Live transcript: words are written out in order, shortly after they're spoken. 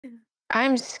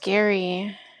I'm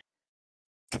scary.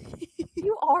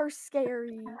 You are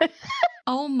scary.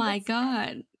 Oh my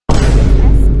god.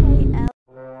 SKL.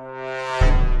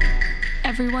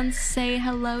 Everyone say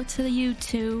hello to the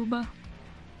YouTube.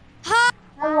 Hi!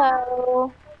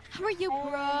 Hello. How are you,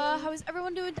 bruh? How is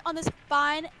everyone doing on this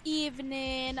fine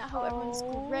evening? I hope everyone's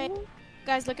great.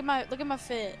 Guys, look at my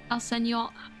fit. I'll send you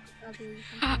all.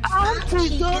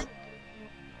 Chica.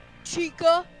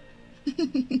 Chica. Do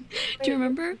you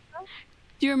remember?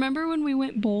 Do you remember when we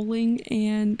went bowling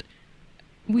and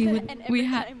we would And we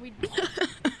had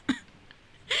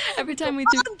every time we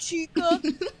threw Chica.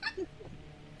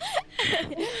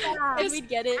 And we'd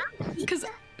get it. Because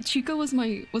Chica was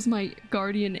my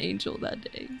guardian angel that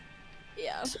day.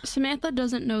 Yeah. Samantha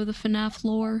doesn't know the FNAF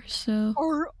lore, so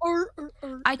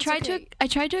I tried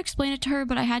to explain it to her,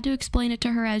 but I had to explain it to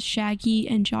her as Shaggy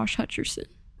and Josh Hutcherson.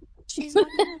 She's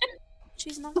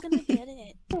not gonna get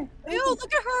it. Ew,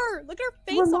 look at her! Look at her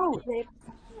face on it.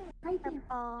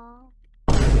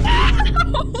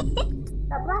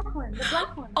 The black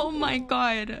one. Oh my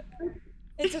god.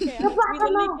 It's okay. We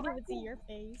literally can't even see your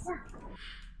face.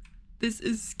 This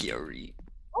is scary.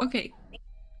 Okay.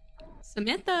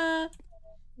 Samantha.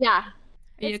 Yeah.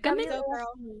 Are you coming? Go,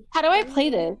 girl. How do I play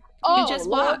this? You just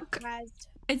walk. Guys.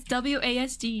 It's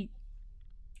WASD.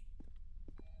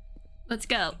 Let's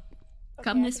go. Okay,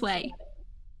 Come I this think I way. got it.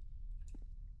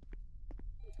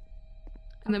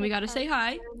 And then we gotta say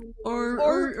hi. Or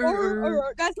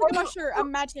Guys, look at my shirt.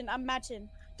 I'm matching.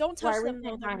 Don't touch Why are we them though.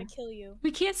 saying They're hi? gonna kill you. we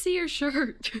can't see your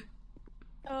shirt.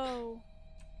 Oh.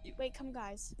 Wait, come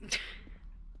guys.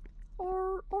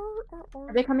 Or.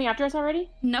 Are they coming after us already?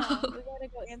 No. We gotta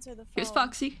go answer the phone. Here's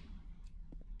Foxy.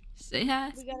 Say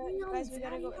hi. We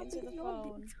gotta go answer the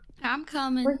phone. I'm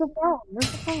coming. Where's the phone?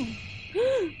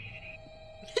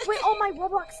 Wait, oh, my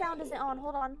Roblox sound isn't on.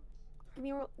 Hold on. Give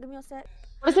me a sec.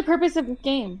 What is the purpose of this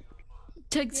game?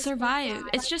 To survive.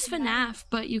 It's just FNAF,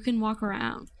 but you can walk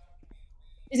around.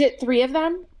 Is it 3 of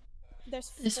them?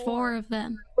 There's 4 of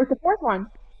them. Where's the 4th one?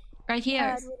 Right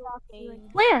here.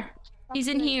 Where? He's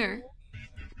in here.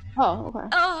 Oh, okay.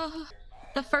 Oh,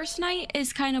 the first night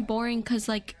is kind of boring because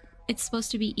like it's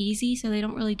supposed to be easy, so they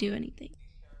don't really do anything.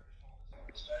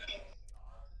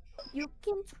 You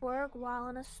can twerk while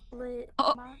in a split.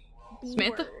 Oh, My B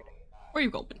Samantha? word. Where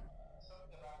you going?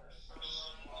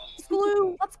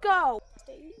 Glue. Let's go.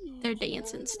 They're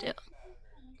dancing still.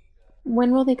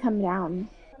 When will they come down?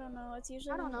 I don't know. It's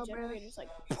usually I don't when the know, bro. generator's like.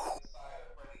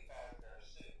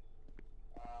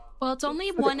 Well, it's only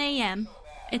 1 a.m.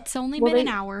 It's only Will been an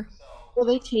they- hour. Will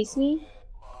they chase me?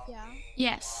 Yeah.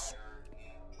 Yes.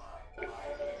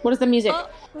 What is the music? Oh,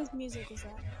 Whose music is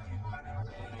that?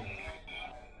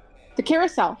 The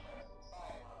carousel.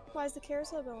 Why is the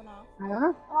carousel going off? I don't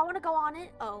know. Oh, I want to go on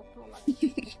it. Oh, hold on.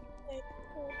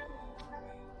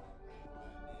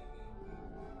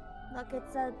 Look,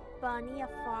 it's a bunny, a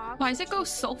fox. why does it go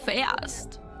so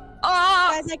fast?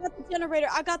 Oh, Guys, I got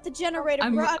the generator.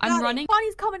 I'm bro. I got it. running.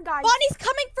 Bunny's coming, guys. Bonnie's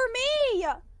coming for me.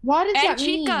 What does And that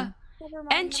mean? Chica. Never And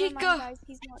never Chica. guys.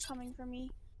 He's not coming for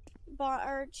me.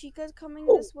 Chica's coming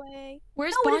Oh. this way.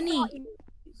 Where's No, it is Bonnie?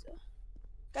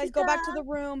 Guys, go back to Chica. the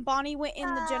room. Bonnie went in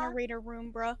the Chica. generator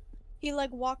room, bruh. He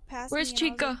like walked past Where's me.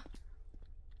 and I was Chica?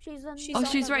 She's in. She's Oh, on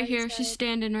she's the right right here. She's side.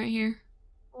 standing right here.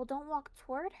 Well, don't walk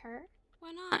toward her,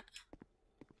 Why not?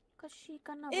 cause she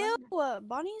gonna Ew, run.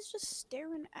 Bonnie's just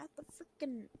staring at the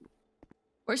freaking.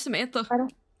 Where's Samantha? I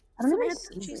don't even Samantha,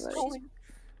 see She's anybody.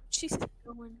 she's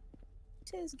Going.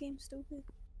 this game stupid.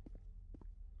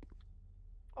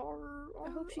 I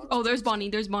hope she. Oh, there's Bonnie.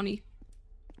 There's Bonnie.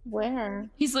 Where?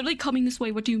 He's literally coming this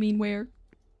way. What do you mean where?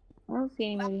 I don't see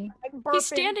anybody. He's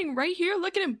standing right here.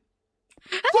 Look at him.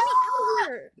 Get me out of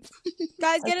here!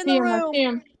 Guys, I get in see the him, I room. see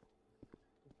him.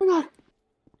 Oh my god.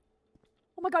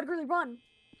 Oh my God, Girly, run!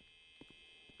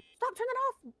 Stop, turn it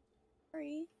off,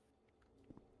 Sorry.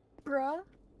 bruh.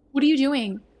 What are you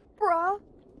doing? Bruh.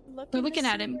 We're to looking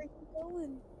at see him. where he's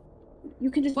going.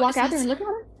 You can just What walk is out there this? and look at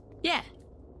her? Yeah,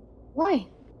 Why?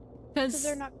 Because because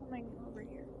they're not coming over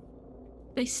here.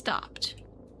 they stopped.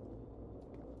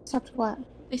 Stopped what?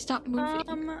 They stopped moving.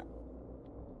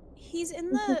 He's in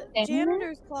Is he the standing there?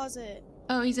 janitor's closet.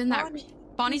 Oh, he's in that. Bonnie.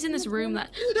 Bonnie's in this room that.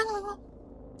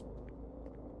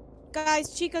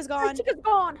 Guys, Chica's Our gone. Chica's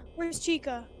gone. Where's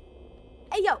Chica?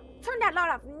 Hey, yo, turn that light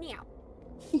off now.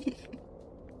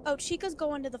 Oh, Chica's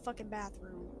going to the fucking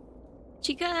bathroom.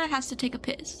 Chica has to take a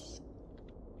piss.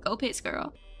 Go piss,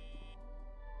 girl.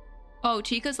 Oh,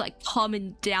 Chica's like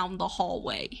coming down the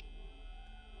hallway.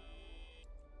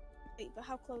 Wait, but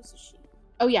how close is she?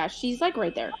 Oh yeah, she's like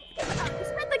right there.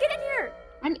 Samantha, get in here.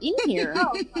 I'm in here.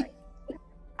 Oh, sorry.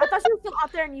 I thought she was still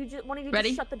out there and you just wanted to Ready?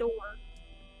 just shut the door.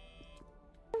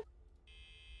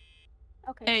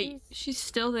 Okay. Hey, she's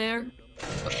still there.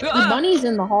 The bunny's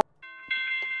in the hall.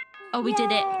 Oh, we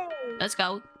did it. Yay! Let's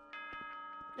go.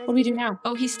 What do we do now?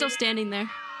 Oh, he's still standing there.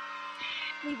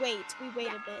 We wait a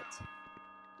bit.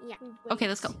 Yeah. We wait. Okay,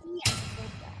 let's go. Yeah, go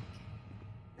back.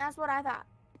 That's what I thought.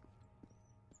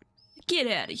 Get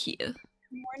out of here.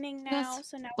 Morning now, That's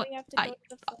so now what we have to go I to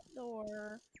the front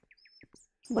door.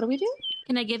 What do we do?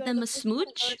 Can I give Go them to a the front door,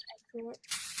 smooch?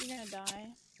 You're gonna die.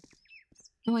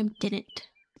 No, I didn't.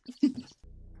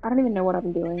 I don't even know what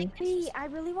I'm doing. Hey, I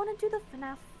really want to do the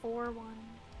FNAF 4 one.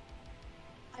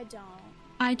 I don't.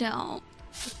 I don't.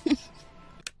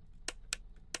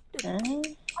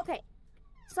 Okay.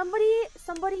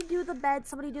 Somebody do the bed,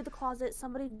 somebody do the closet,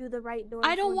 somebody do the right door.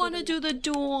 I don't want someone to do the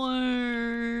door.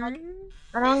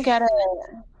 I don't get it.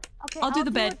 Okay, I'll do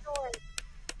the bed. door.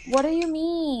 What do you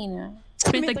mean?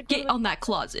 Samantha, Samantha, get on that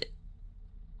closet.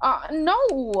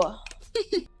 No.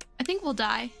 I think we'll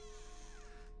die.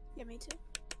 Yeah, me too.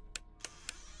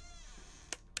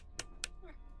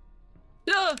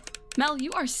 Mel,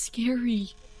 you are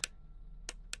scary.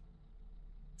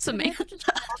 Samantha.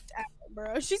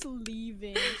 Bro, she's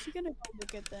leaving. She's gonna go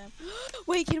look at them.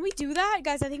 Wait, can we do that?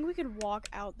 Guys, I think we can walk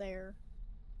out there.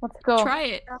 Let's go. Try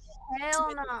it.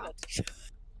 Hell no.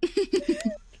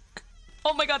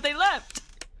 Oh my god, they left.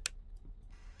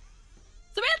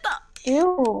 Samantha.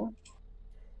 Ew.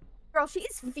 Girl,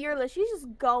 she's fearless. She's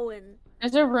just going.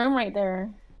 There's a room right there.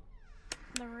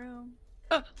 In the room.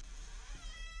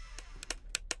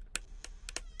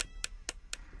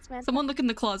 Samantha, Someone look in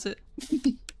the closet.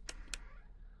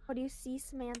 what do you see,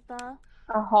 Samantha?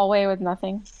 A hallway with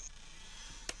nothing.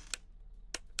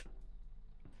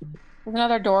 There's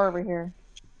another door over here.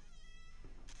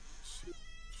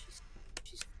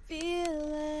 She's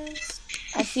fearless.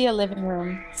 I see a living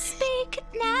room. Speak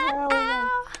now.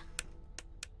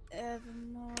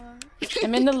 Evermore.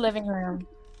 I'm in the living room.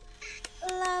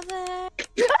 Love it.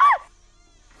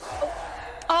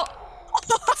 Oh,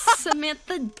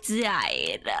 Samantha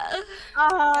died.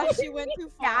 She went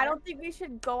too far. Yeah, I don't think we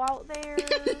should go out there.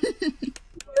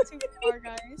 Too far,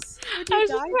 guys. Where'd I you was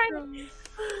die just from?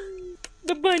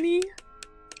 The bunny.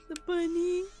 The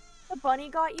bunny. The bunny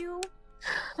got you?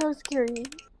 That was scary.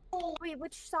 Wait,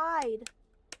 which side?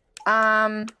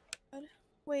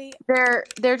 Wait.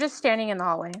 They're just standing in the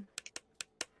hallway.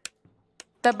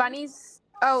 The bunnies.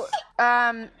 Oh,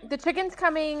 the chicken's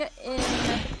coming in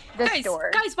this door.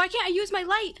 Guys, why can't I use my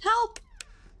light? Help!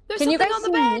 There's Can you something guys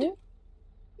on the see bed. me?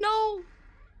 No.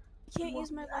 Can't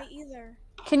use my light either.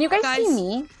 Can you guys see Guys.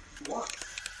 me?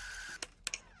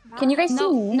 Can you guys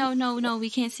see me? No, we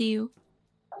can't see you.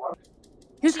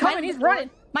 He's coming. He's running.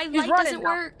 My He's light running doesn't now.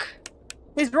 work.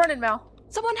 He's running, Mel.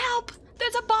 Someone help!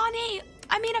 There's a Bonnie!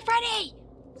 I mean a Freddy!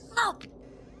 Help!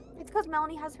 It's because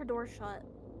Melanie has her door shut.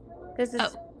 There's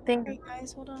this thing. Wait,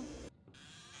 guys, hold on.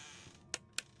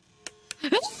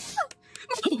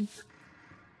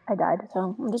 I died,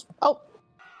 so I'm just. Oh,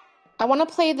 I want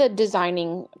to play the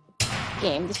designing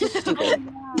game. This is stupid.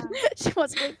 She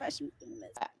wants to play fashion famous.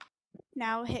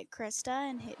 Now hit Krista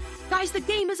and hit. Guys, the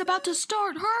game is about to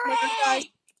start! Guys,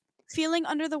 Hurry! feeling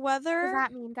under the What does weather?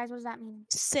 that mean, guys? What does that mean?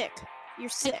 Sick. You're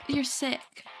sick. You're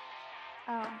sick.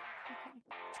 Oh, okay.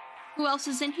 Who else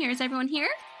is in here? Is everyone here?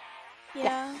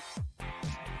 Yeah.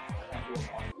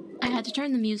 I had to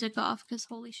turn the music off because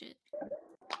holy shit.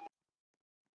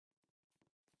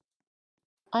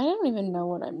 I don't even know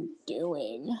what I'm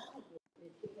doing.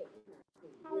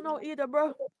 I don't know either,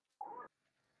 bro.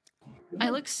 I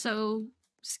look so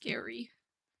scary.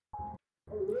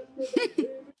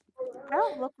 I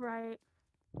don't look right.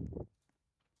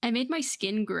 I made my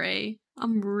skin gray.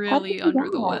 I'm really you under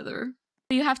do the that? weather.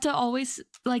 You have to always,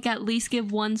 like, at least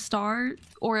give 1 star,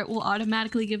 or it will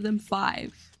automatically give them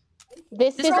 5.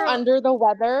 This is girl- under the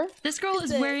weather. This girl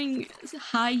is wearing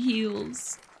high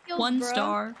heels. Heels, 1 bro.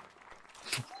 star.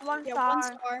 1 Yeah, star. 1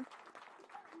 star.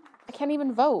 I can't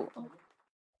even vote.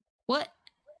 What?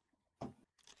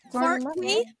 Fart Run,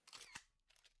 Queen?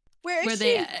 Where is Were she?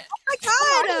 they at? Oh my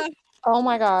god! Oh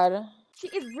my god. She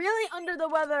is really under the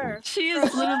weather. She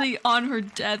is literally on her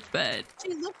deathbed.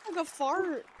 She looks like a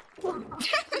fart.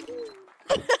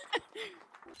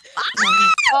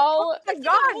 Oh my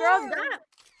god, girl, that.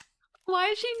 Why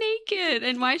is she naked?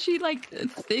 And why is she, like,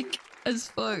 thick as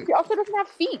fuck? She also doesn't have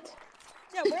feet.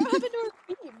 Yeah, what happened to her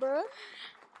feet, bro?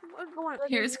 What's going on?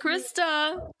 Here's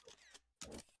Krista.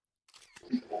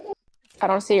 I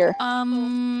don't see her.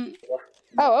 Okay,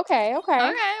 Oh, okay, okay.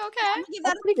 okay. Give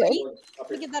that That's pretty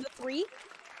good. Give that a 3.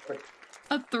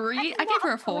 A 3? I gave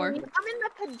her a 4. I'm in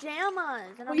the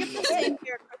pajamas. And I'm You have the same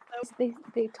hair, Crystal.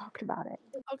 They talked about it.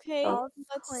 Okay, Oh,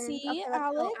 let's twins. see, Okay, let's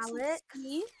go, Alex. Alex. Let's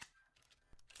see.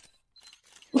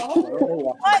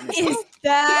 What is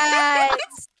that?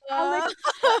 Alex,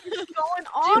 what is going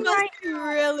on right now?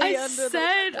 Really I under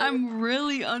said I'm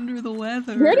really under the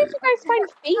weather. Where did you guys find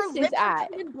Her faces lips are at?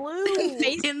 turning blue.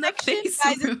 face In the section, face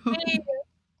guys, it's room. big.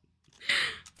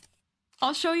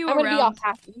 I'll show you I'm gonna be all around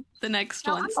happy. the next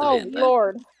No, one, Oh Samantha.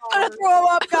 Lord, I'm gonna throw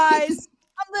up, guys.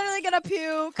 I'm literally gonna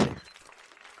puke.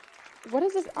 what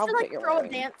is this You should outfit like you're throw a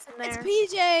wearing? dance in It's there.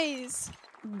 PJs.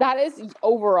 That is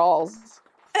overalls.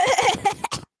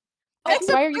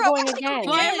 Except Why are you girl, going I think again?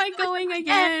 Why am I going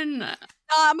again?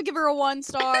 I'm gonna give her a 1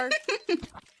 star. That's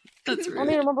I don't even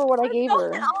rude. remember what I What's gave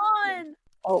going her. on?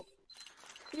 Oh.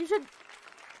 You should,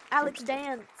 Alex,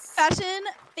 dance. Fashion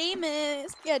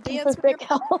famous. Yeah, dance With with your big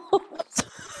elves.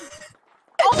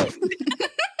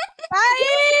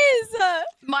 guys.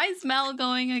 Mine's Mel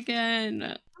going again.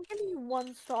 I'm giving you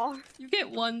 1 star. You get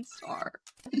 1 star.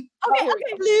 Okay, here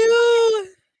okay. Blue.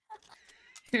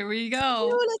 Here we Blue,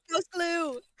 go. let's go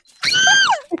blue.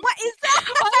 What is that?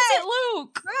 Why is it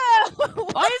Luke? Bro,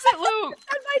 Why is it Luke?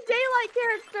 That's my daylight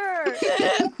character.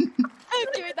 I'm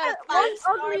giving that a One 5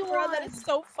 star, ugly bro. That one. is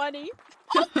so funny.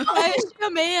 Why is she a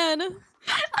man?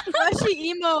 Why is she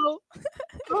emo?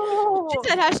 Oh. She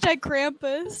said hashtag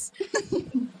Krampus.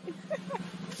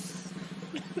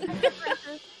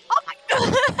 Oh my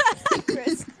god!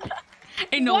 Chris,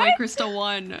 Ain't no way Krista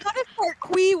won. how did Fort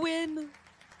Quee win?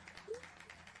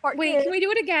 Wait, can we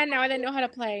do it again now that I know how to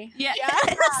play? Yeah.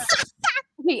 Yes!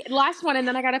 Wait, last one, and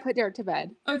then I gotta put Derek to bed.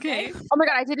 Okay. Oh my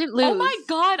god, I didn't lose. Oh my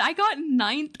god, I got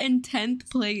 9th and 10th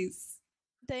place.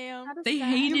 Damn. How does They that-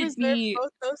 You hated reserved me.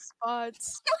 both those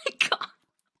spots. Oh my god.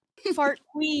 Fart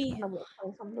Quee.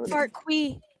 Fart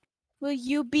Quee. Will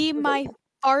you be my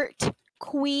fart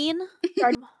queen?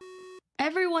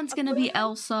 Everyone's gonna be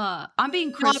Elsa. I'm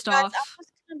being No, guys, Kristoff.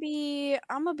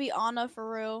 I'm gonna be Anna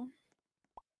for real.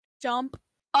 Jump.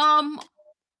 Why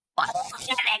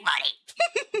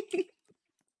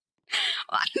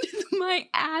does my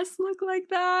ass look like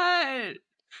that?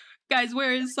 Guys,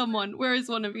 where is someone? Where is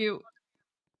one of you?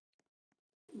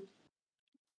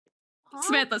 Huh?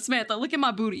 Samantha, look at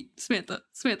my booty. Samantha,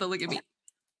 look at me.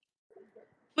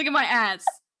 Look at my ass.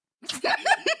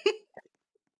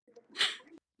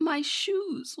 My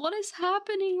shoes. What is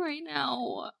happening right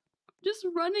now? I'm just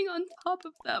running on top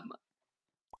of them.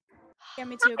 Yeah,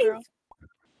 me too, girl.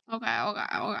 Okay.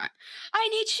 I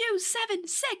need shoes. 7,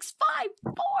 6, 5,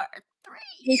 4, 3.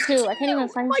 Me too. I can't even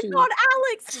find Oh my shoes. god,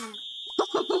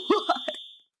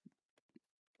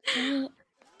 Alex!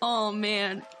 Oh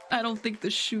man, I don't think the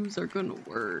shoes are gonna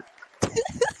work.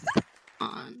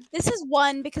 This is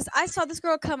 1 because I saw this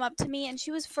girl come up to me and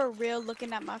she was for real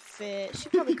looking at my fit. She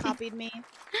probably copied me.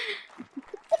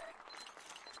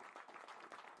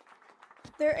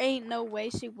 There ain't no way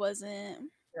she wasn't.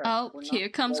 Oh, here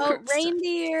comes Oh, Krista.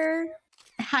 reindeer.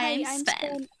 Hi, I'm Sven.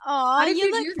 Sven. Aw, did you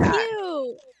you look do that?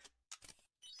 cute.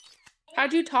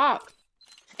 How'd you talk?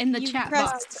 In the You chat press,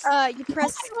 box. you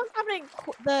press What's happening?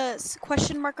 the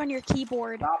question mark on your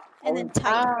keyboard and then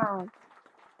type. Ah.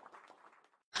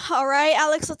 All right,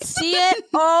 Alex, let's see it.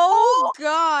 Oh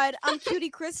God, I'm Cutie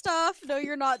Kristoff. No,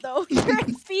 you're not though. Your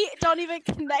feet don't even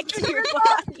connect to your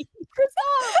body.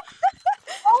 Kristoff!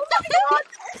 Oh my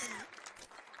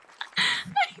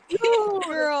god!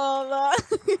 Girl, I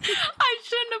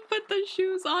shouldn't have put the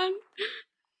shoes on.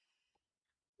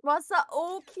 What's that?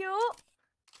 Oh, cute.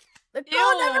 The Ew.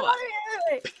 girl never wanted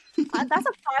it. That's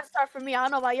a 5-star for me. I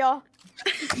don't know about y'all.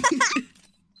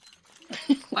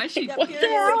 Why is she? Yep, What the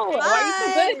period. hell? Why are you so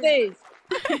good at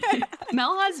this?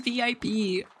 Mel has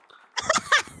VIP.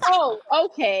 Oh,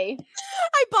 okay.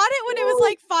 I bought it when it was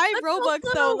like 5 Let's Robux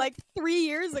go. though, like 3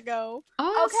 years ago.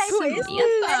 Oh, Okay, so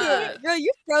Samantha. Girl,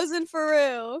 you're frozen for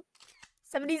real.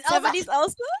 70s 70s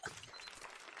Elsa?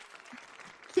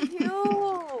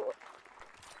 Cute.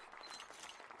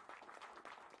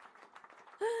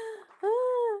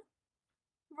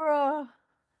 Bruh.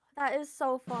 That is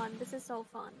so fun. This is so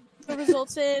fun. The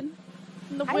results in.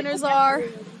 And the I winners hope are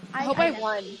I hope I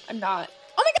won. I'm not.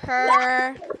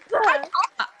 her.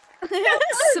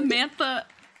 Samantha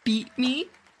beat me.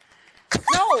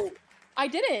 No, I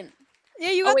didn't.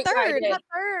 Yeah, you Oh, got wait, yeah, I third. did. Got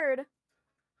third.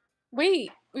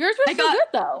 Wait, yours was I so got- good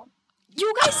though.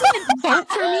 You guys didn't vote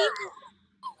for me.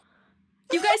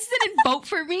 You guys didn't vote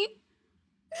for me.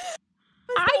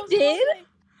 I did.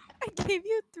 I gave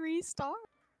you 3 stars.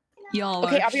 Y'all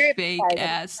Okay, are I'll be right fake back.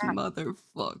 ass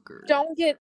motherfuckers. Don't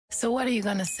get. So what are you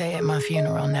gonna say at my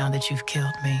funeral now that you've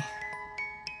killed me?